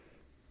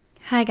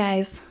Hi,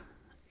 guys.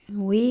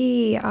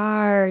 We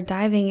are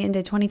diving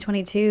into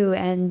 2022,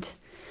 and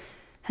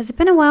has it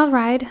been a wild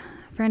ride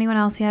for anyone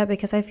else yet?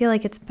 Because I feel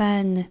like it's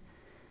been,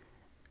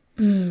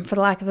 for the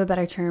lack of a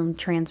better term,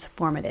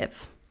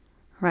 transformative,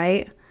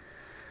 right?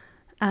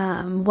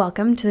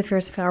 Welcome to the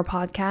Fierce Flower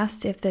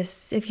podcast.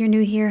 If you're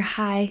new here,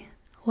 hi,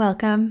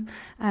 welcome.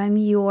 I'm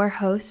your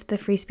host, the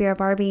Free Spirit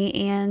Barbie,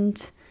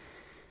 and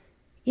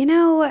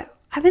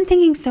I've been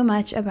thinking so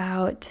much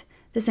about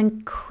this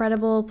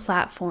incredible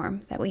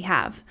platform that we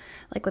have,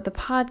 like with the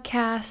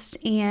podcast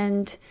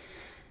and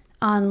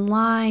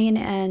online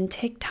and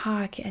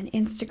TikTok and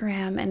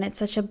Instagram, and it's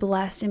such a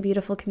blessed and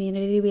beautiful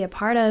community to be a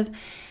part of.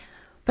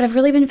 But I've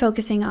really been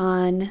focusing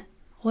on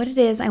what it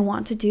is I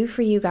want to do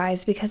for you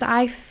guys, because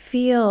I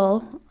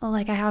feel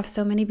like I have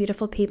so many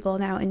beautiful people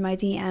now in my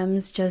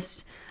DMs,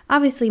 just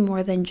obviously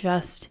more than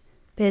just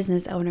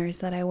business owners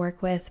that I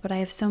work with, but I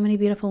have so many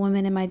beautiful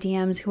women in my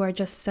DMs who are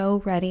just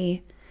so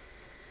ready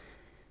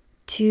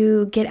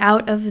to get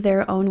out of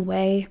their own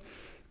way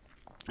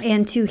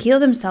and to heal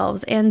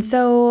themselves. And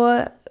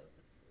so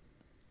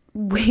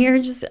I'm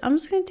just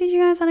going to teach you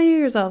guys how to heal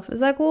yourself.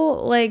 Is that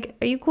cool? Like,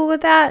 are you cool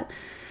with that?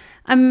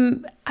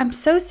 I'm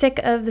so sick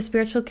of the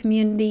spiritual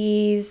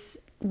community's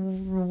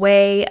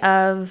way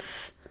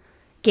of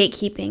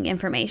gatekeeping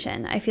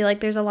information. I feel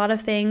like there's a lot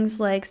of things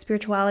like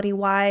spirituality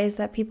wise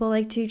that people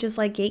like to just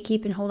like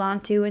gatekeep and hold on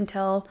to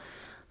until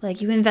like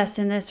you invest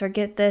in this or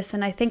get this.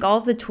 And I think all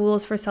of the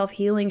tools for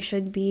self-healing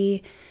should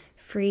be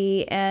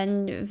free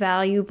and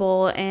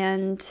valuable.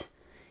 And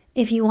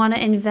if you want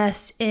to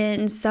invest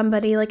in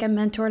somebody like a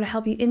mentor to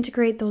help you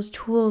integrate those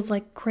tools,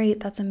 like great,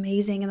 that's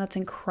amazing and that's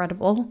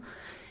incredible.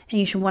 And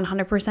you should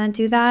 100%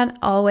 do that.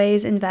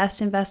 Always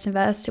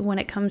invest when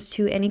it comes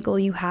to any goal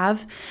you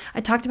have.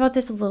 I talked about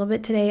this a little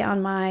bit today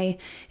on my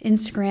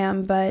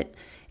Instagram, but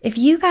if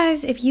you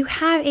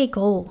have a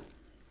goal,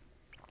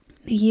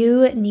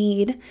 you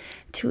need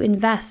to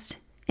invest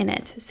in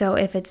it. So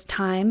if it's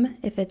time,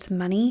 if it's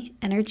money,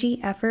 energy,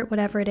 effort,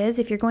 whatever it is,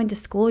 if you're going to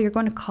school, you're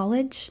going to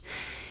college,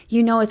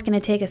 you know it's going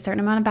to take a certain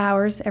amount of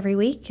hours every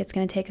week. It's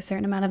going to take a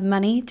certain amount of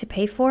money to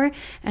pay for,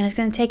 and it's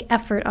going to take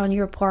effort on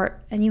your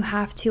part, and you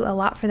have to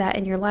allot for that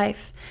in your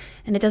life.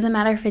 And it doesn't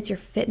matter if it's your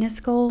fitness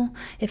goal,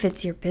 if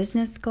it's your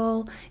business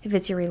goal, if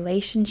it's your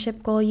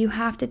relationship goal, you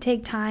have to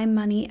take time,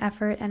 money,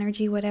 effort,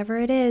 energy, whatever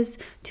it is,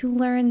 to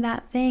learn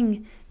that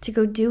thing, to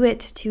go do it,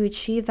 to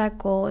achieve that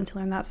goal, and to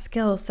learn that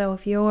skill. So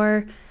if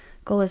your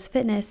goal is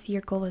fitness,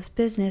 your goal is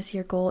business,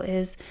 your goal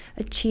is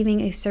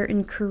achieving a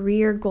certain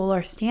career goal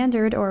or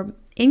standard or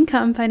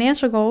income,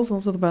 financial goals,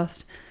 those are the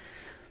best.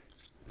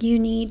 You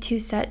need to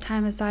set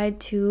time aside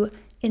to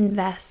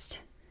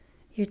invest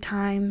your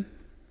time,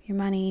 your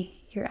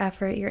money, your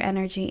effort, your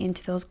energy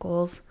into those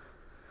goals.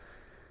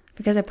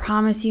 Because I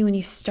promise you, when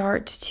you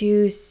start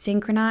to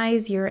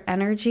synchronize your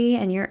energy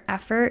and your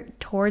effort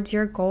towards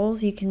your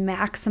goals, you can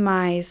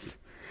maximize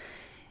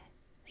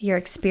your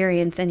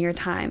experience and your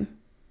time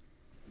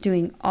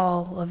doing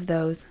all of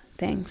those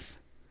things.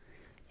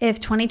 If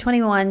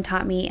 2021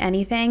 taught me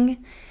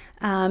anything,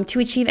 to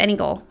achieve any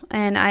goal,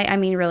 and I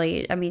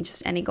mean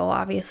just any goal,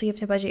 obviously you have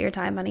to budget your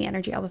time, money,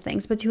 energy, all the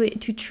things, but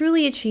to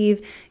truly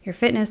achieve your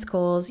fitness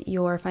goals,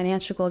 your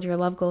financial goals, your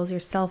love goals, your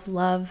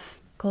self-love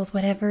goals,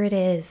 whatever it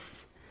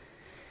is,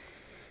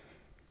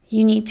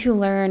 you need to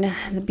learn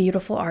the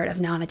beautiful art of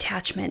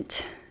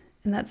non-attachment.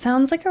 And that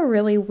sounds like a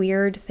really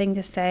weird thing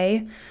to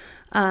say.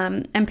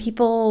 And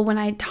people, when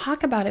I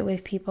talk about it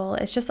with people,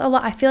 it's just a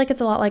lot. I feel like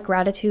it's a lot like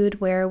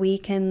gratitude, where we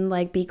can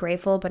like be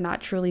grateful, but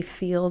not truly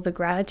feel the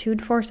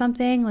gratitude for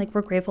something. Like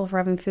we're grateful for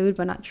having food,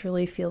 but not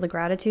truly feel the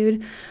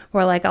gratitude.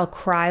 Or like I'll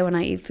cry when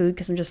I eat food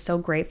because I'm just so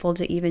grateful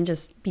to even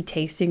just be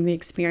tasting the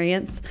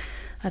experience.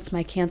 That's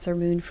my Cancer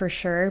moon for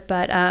sure.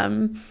 But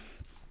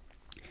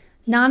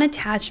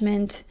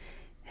non-attachment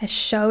has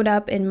showed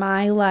up in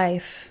my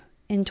life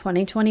in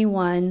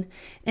 2021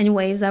 in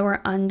ways that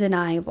were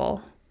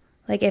undeniable.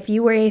 Like if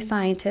you were a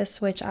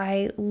scientist, which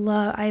I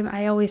love,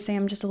 I always say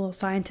I'm just a little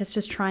scientist,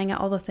 just trying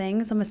out all the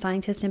things. I'm a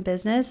scientist in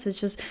business. It's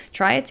just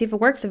try it, see if it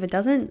works. If it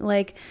doesn't,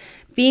 like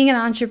being an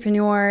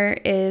entrepreneur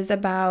is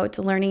about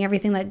learning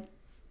everything that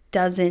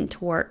doesn't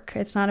work.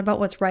 It's not about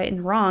what's right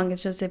and wrong.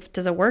 It's just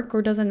does it work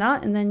or does it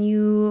not? And then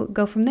you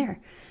go from there.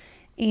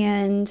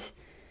 And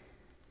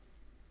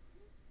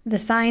the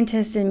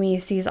scientist in me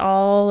sees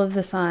all of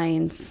the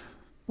signs,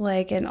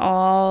 like in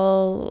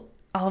all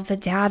of the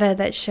data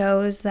that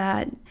shows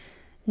that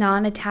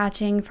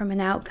non-attaching from an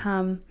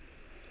outcome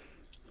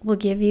will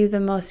give you the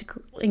most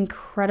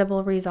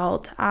incredible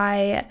result.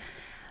 When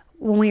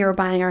we were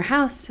buying our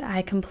house,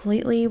 I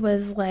completely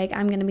was like,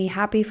 I'm going to be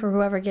happy for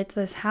whoever gets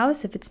this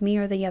house, if it's me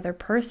or the other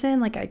person.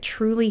 Like I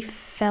truly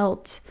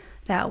felt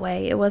that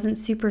way. It wasn't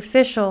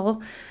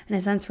superficial in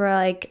a sense where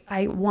like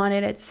I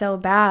wanted it so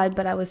bad,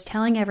 but I was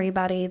telling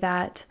everybody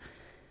that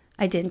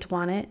I didn't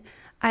want it.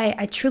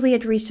 I truly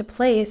had reached a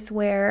place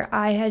where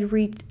I had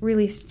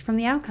released from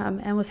the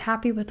outcome and was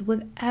happy with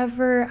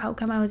whatever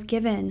outcome I was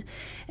given.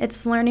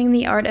 It's learning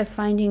the art of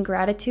finding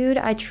gratitude.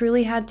 I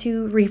truly had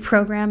to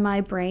reprogram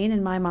my brain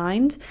and my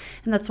mind.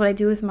 And that's what I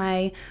do with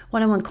my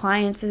one-on-one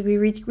clients is we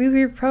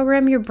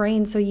reprogram your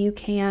brain so you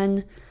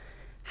can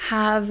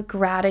have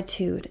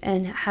gratitude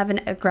and have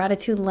a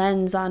gratitude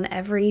lens on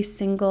every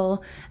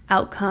single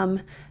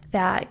outcome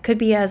that could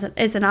be as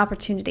an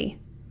opportunity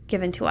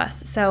given to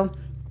us. So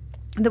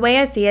the way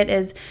I see it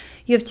is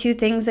you have two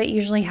things that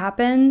usually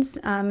happens,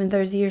 and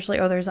there's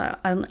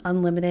an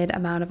unlimited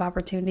amount of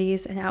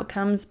opportunities and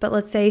outcomes. But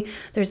let's say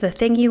there's the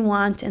thing you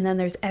want, and then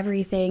there's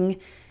everything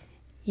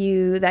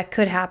that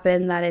could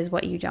happen that is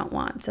what you don't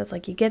want. So it's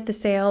like you get the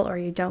sale or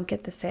you don't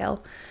get the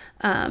sale.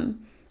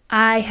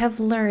 I have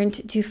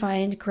learned to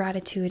find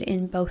gratitude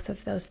in both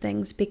of those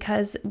things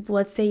because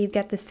let's say you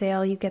get the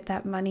sale, you get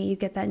that money, you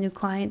get that new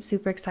client,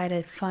 super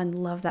excited, fun,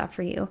 love that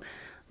for you.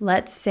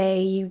 Let's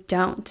say you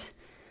don't.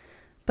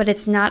 But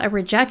it's not a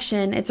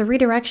rejection, it's a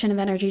redirection of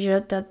energy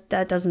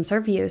that doesn't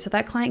serve you. So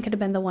that client could have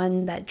been the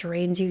one that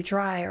drains you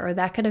dry, or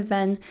that could have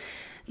been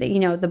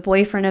the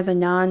boyfriend of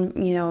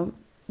the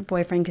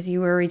boyfriend because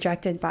you were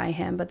rejected by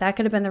him. But that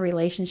could have been the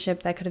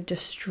relationship that could have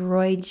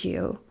destroyed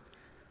you.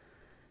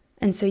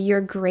 And so you're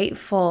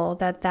grateful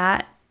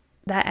that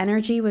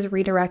energy was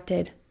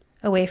redirected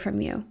away from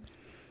you.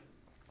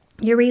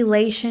 Your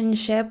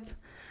relationship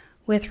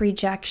with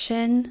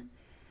rejection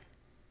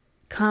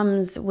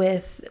comes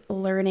with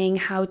learning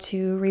how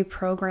to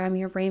reprogram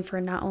your brain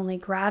for not only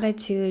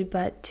gratitude,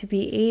 but to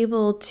be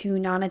able to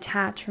not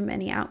attach from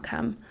any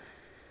outcome.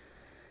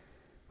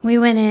 We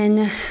went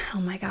in, oh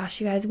my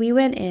gosh, you guys, we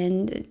went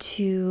in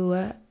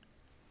to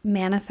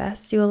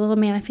do a little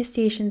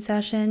manifestation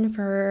session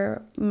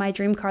for my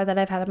dream car that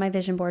I've had on my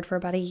vision board for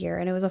about a year,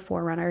 and it was a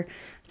 4Runner.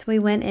 So we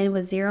went in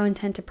with zero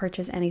intent to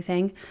purchase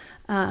anything,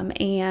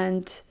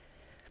 and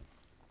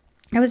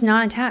I was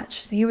not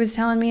attached. He was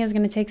telling me it was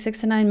going to take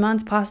 6 to 9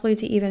 months possibly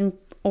to even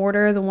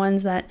order the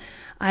ones that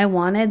I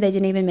wanted. They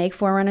didn't even make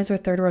 4Runners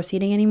with third row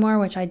seating anymore,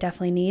 which I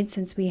definitely need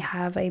since we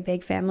have a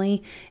big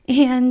family.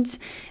 And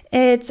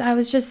I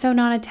was just so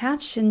not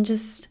attached and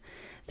just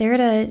there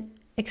to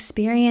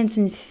experience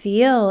and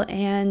feel.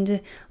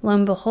 And lo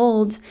and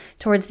behold,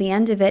 towards the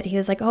end of it, he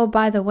was like, oh,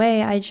 by the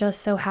way, I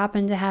just so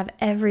happen to have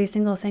every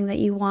single thing that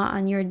you want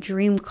on your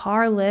dream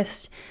car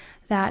list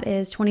that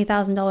is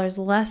 $20,000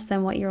 less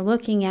than what you're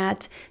looking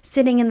at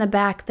sitting in the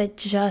back that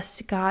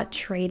just got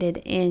traded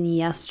in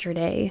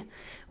yesterday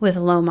with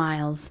low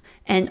miles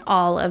and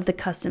all of the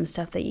custom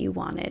stuff that you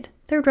wanted.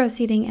 Third row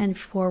seating and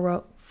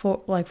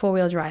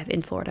four-wheel drive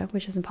in Florida,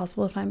 which is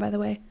impossible to find, by the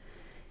way.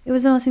 It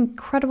was the most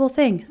incredible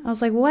thing. I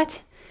was like,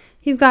 what?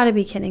 You've got to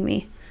be kidding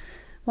me.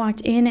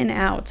 Walked in and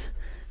out.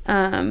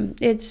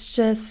 It's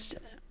just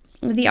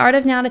the art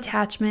of not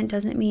attachment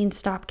doesn't mean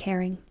stop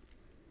caring.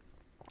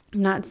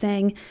 I'm not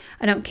saying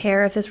I don't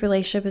care if this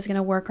relationship is going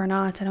to work or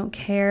not. I don't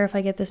care if I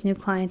get this new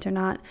client or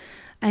not.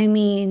 I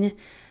mean,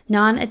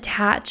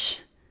 non-attach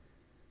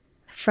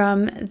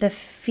from the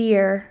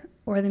fear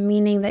or the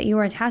meaning that you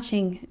are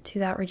attaching to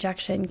that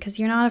rejection, because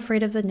you're not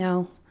afraid of the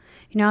no.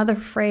 You're not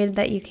afraid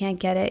that you can't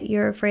get it.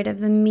 You're afraid of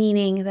the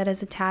meaning that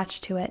is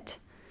attached to it.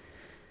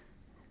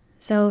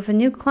 So if a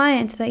new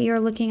client that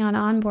you're looking on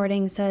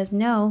onboarding says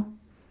no,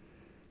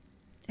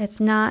 it's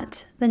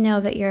not the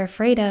no that you're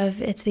afraid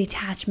of, it's the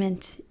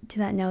attachment to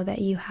that no that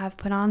you have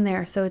put on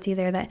there. So it's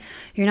either that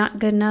you're not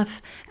good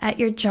enough at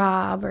your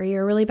job, or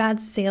you're a really bad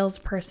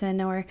salesperson,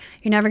 or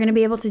you're never going to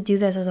be able to do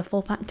this as a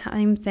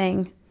full-time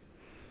thing.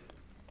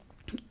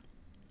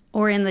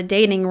 Or in the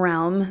dating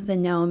realm, the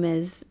no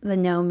means,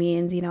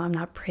 I'm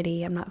not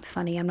pretty, I'm not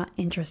funny, I'm not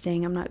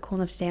interesting, I'm not cool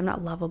enough to stay, I'm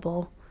not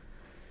lovable.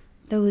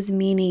 Those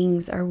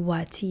meanings are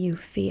what you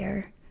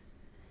fear.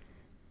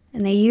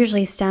 And they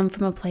usually stem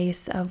from a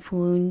place of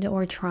wound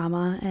or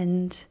trauma,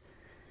 and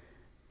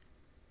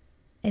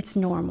it's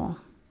normal.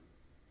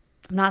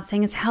 I'm not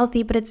saying it's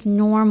healthy, but it's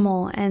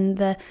normal. And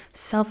the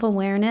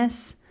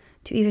self-awareness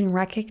to even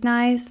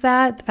recognize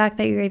that, the fact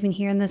that you're even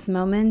here in this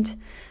moment,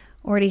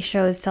 already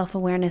shows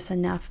self-awareness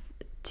enough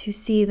to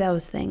see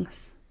those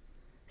things.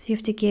 So you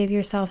have to give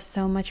yourself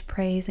so much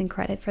praise and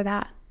credit for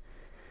that.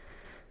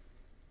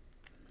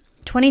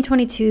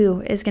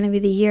 2022 is going to be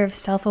the year of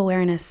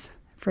self-awareness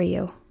for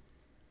you.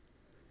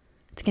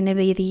 It's going to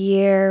be the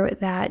year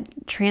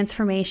that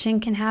transformation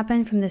can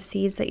happen from the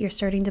seeds that you're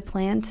starting to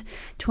plant.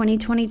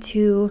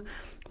 2022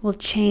 will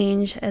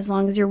change as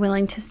long as you're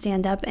willing to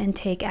stand up and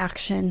take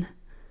action.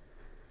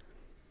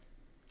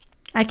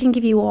 I can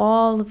give you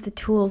all of the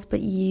tools,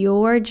 but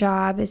your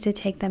job is to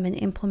take them and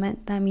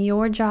implement them.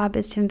 Your job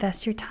is to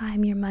invest your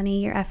time, your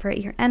money, your effort,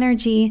 your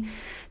energy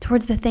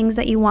towards the things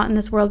that you want in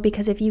this world.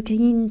 Because if you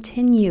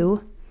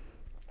continue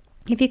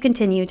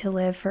to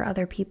live for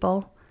other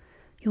people,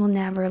 you will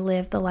never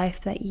live the life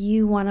that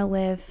you want to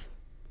live.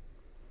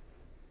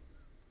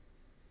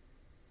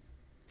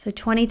 So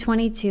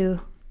 2022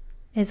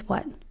 is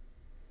what?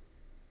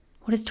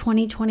 What is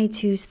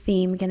 2022's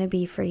theme going to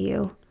be for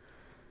you?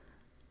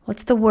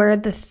 What's the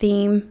word, the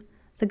theme,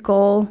 the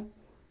goal,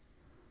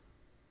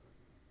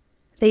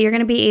 that you're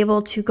going to be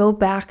able to go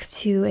back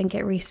to and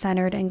get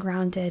recentered and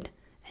grounded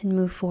and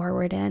move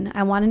forward in.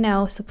 I want to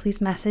know, so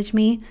please message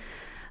me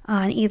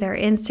on either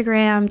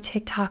Instagram,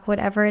 TikTok,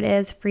 whatever it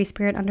is,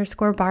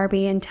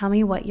 freespirit_Barbie, and tell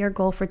me what your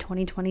goal for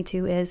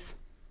 2022 is.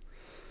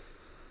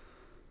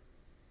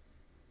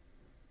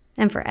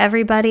 And for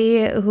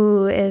everybody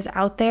who is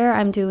out there,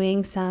 I'm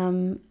doing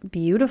some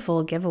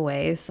beautiful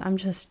giveaways.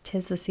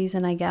 'Tis the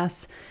season, I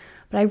guess.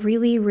 But I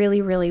really,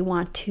 really, really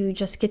want to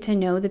just get to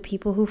know the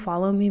people who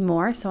follow me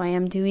more. So I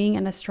am doing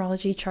an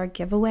astrology chart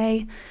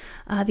giveaway.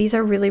 These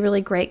are really,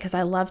 really great because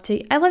I love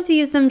to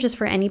use them just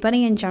for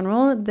anybody in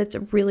general. That's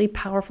a really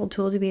powerful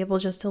tool to be able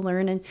just to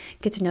learn and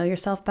get to know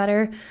yourself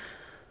better.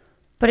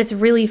 But it's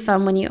really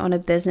fun when you own a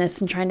business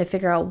and trying to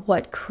figure out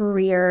what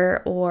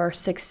career or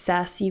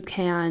success you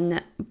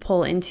can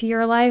pull into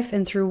your life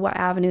and through what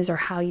avenues or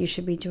how you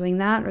should be doing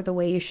that or the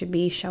way you should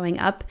be showing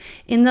up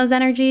in those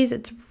energies.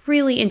 It's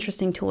really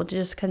interesting tool to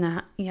just kind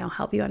of,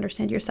 help you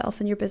understand yourself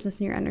and your business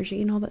and your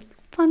energy and all that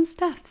fun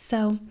stuff.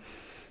 So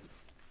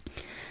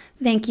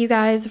thank you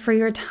guys for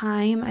your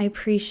time. I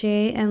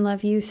appreciate and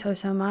love you so,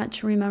 so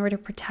much. Remember to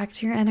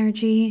protect your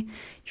energy,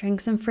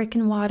 drink some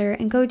freaking water,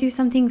 and go do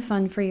something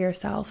fun for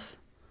yourself.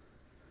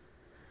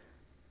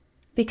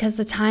 Because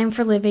the time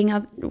for living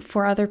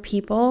for other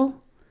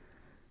people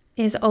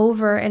is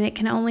over, and it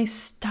can only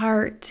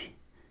start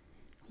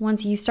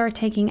once you start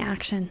taking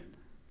action.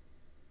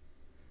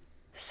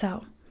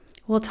 So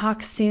we'll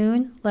talk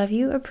soon. Love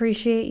you,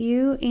 appreciate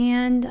you,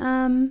 and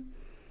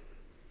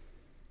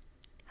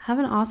have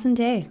an awesome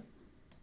day.